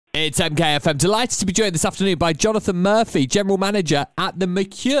It's MKFM. Delighted to be joined this afternoon by Jonathan Murphy, General Manager at the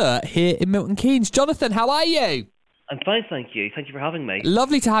Mercure here in Milton Keynes. Jonathan, how are you? I'm fine, thank you. Thank you for having me.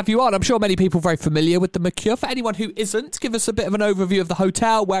 Lovely to have you on. I'm sure many people are very familiar with the Mercure. For anyone who isn't, give us a bit of an overview of the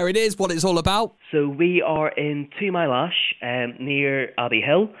hotel, where it is, what it's all about. So we are in 2 Mile Ash, near Abbey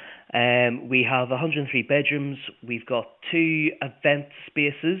Hill. We have 103 bedrooms. We've got 2 event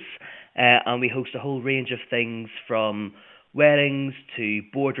spaces, and we host a whole range of things from weddings to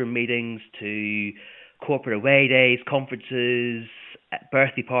boardroom meetings to corporate away days, conferences,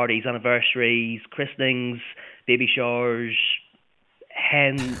 birthday parties, anniversaries, christenings, baby showers,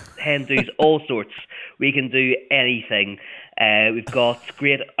 hen do's, all sorts. We can do anything. We've got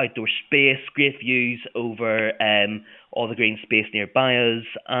great outdoor space, great views over all the green space nearby us,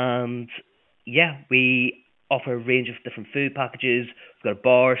 and yeah, we offer a range of different food packages. We've got a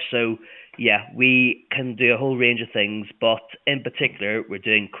bar, so yeah, we can do a whole range of things, but in particular, we're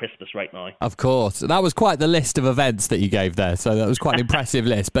doing Christmas right now. Of course. That was quite the list of events that you gave there, so that was quite an impressive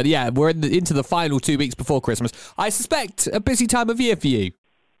list. But yeah, we're into the final 2 weeks before Christmas. I suspect a busy time of year for you.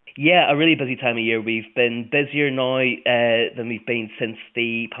 Yeah, a really busy time of year. We've been busier now than we've been since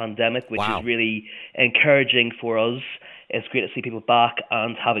the pandemic, which is really encouraging for us. It's great to see people back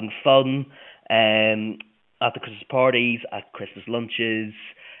and having fun at the Christmas parties, at Christmas lunches.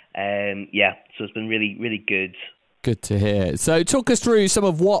 So it's been really, really good. Good to hear. So talk us through some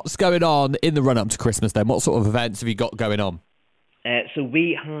of what's going on in the run-up to Christmas then. What sort of events have you got going on? So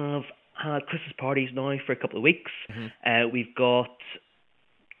we have had Christmas parties now for a couple of weeks. We've got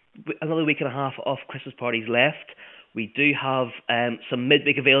another week and a half of Christmas parties left. We do have some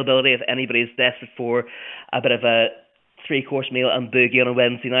midweek availability if anybody is desperate for a bit of a 3-course meal and boogie on a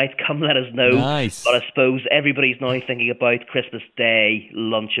Wednesday night. Come let us know. Nice. But I suppose everybody's now thinking about Christmas Day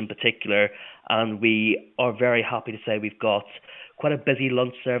lunch in particular, and we are very happy to say we've got quite a busy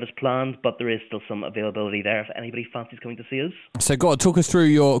lunch service planned, but there is still some availability there if anybody fancies coming to see us. So go on, talk us through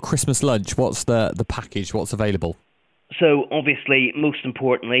your Christmas lunch. What's the package? What's available? So obviously, most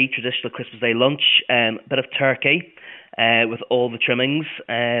importantly, traditional Christmas Day lunch, a bit of turkey with all the trimmings.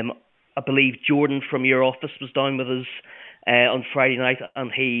 I believe Jordan from your office was down with us on Friday night, and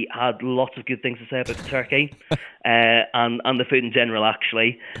he had lots of good things to say about the turkey and the food in general,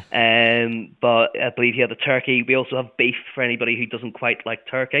 actually. But I believe he had the turkey. We also have beef for anybody who doesn't quite like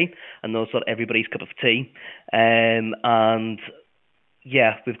turkey, and that's not everybody's cup of tea. And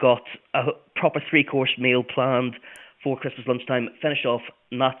yeah, we've got a proper 3-course meal planned for Christmas lunchtime, finished off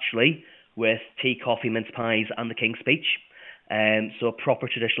naturally with tea, coffee, mince pies, and the King's Speech. So a proper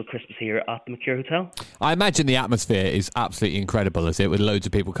traditional Christmas here at the Mercure Hotel. I imagine the atmosphere is absolutely incredible, is it, with loads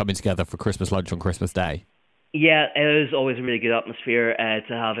of people coming together for Christmas lunch on Christmas Day? Yeah, it is always a really good atmosphere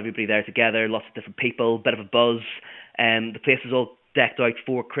to have everybody there together, lots of different people, bit of a buzz. The place is all decked out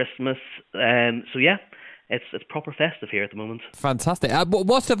for Christmas. So yeah, it's proper festive here at the moment. Fantastic.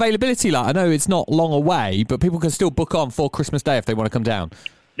 What's the availability like? I know it's not long away, but people can still book on for Christmas Day if they want to come down.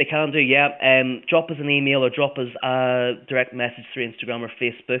 They can do, yeah. Drop us an email or drop us a direct message through Instagram or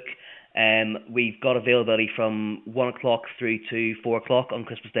Facebook. We've got availability from 1 o'clock through to 4 o'clock on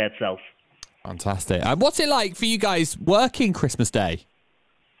Christmas Day itself. Fantastic. And what's it like for you guys working Christmas Day?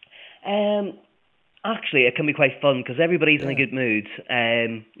 Actually, it can be quite fun because everybody's in a good mood.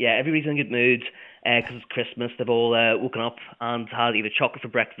 Everybody's in a good mood because it's Christmas. They've all woken up and had either chocolate for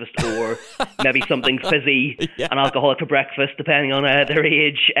breakfast or maybe something fizzy and alcoholic for breakfast, depending on their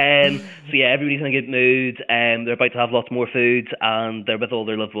age. So yeah, everybody's in a good mood. They're about to have lots more food and they're with all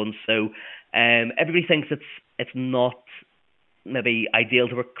their loved ones. So everybody thinks it's not maybe ideal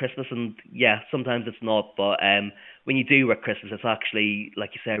to work Christmas, and yeah, sometimes it's not. But when you do work Christmas, it's actually,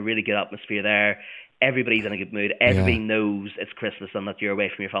 like you say, a really good atmosphere there. Everybody's in a good mood. Everybody knows it's Christmas and that you're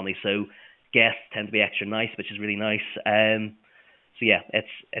away from your family. So guests tend to be extra nice, which is really nice. So yeah,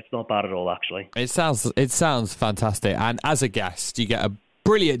 it's not bad at all, actually. It sounds fantastic. And as a guest, you get a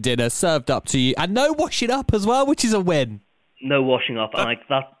brilliant dinner served up to you, and no washing up as well, which is a win. No washing up, and like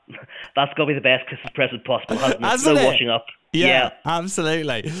that's got to be the best Christmas present possible, hasn't it? No washing up. Yeah,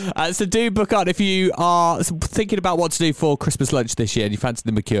 absolutely. So do book on if you are thinking about what to do for Christmas lunch this year and you fancy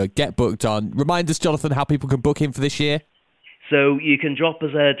the Mercure. Get booked on. Remind us, Jonathan, how people can book in for this year. So you can drop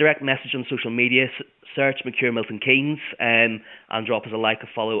us a direct message on social media, search Mercure Milton Keynes, and drop us a like, a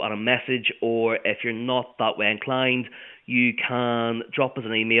follow, and a message. Or if you're not that way inclined, you can drop us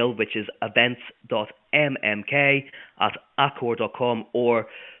an email, which is events.mmk@accor.com, or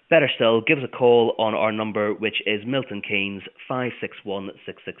better still, give us a call on our number, which is Milton Keynes 561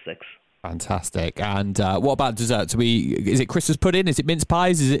 666. Fantastic. And what about desserts? Is it Christmas pudding? Is it mince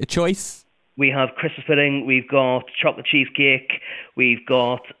pies? Is it a choice? We have Christmas pudding. We've got chocolate cheesecake. We've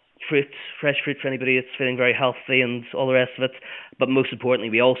got fresh fruit for anybody that's feeling very healthy and all the rest of it. But most importantly,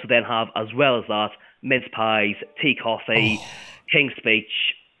 we also then have, as well as that, mince pies, tea, coffee, King's Speech.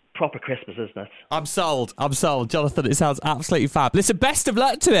 Proper Christmas, isn't it? I'm sold. Jonathan, it sounds absolutely fab. Listen, best of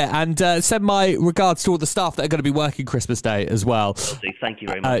luck to it, and send my regards to all the staff that are going to be working Christmas Day as well. Thank you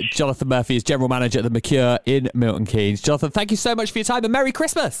very much. Jonathan Murphy is General Manager at the Mercure in Milton Keynes. Jonathan, thank you so much for your time, and Merry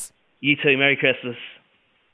Christmas. You too. Merry Christmas.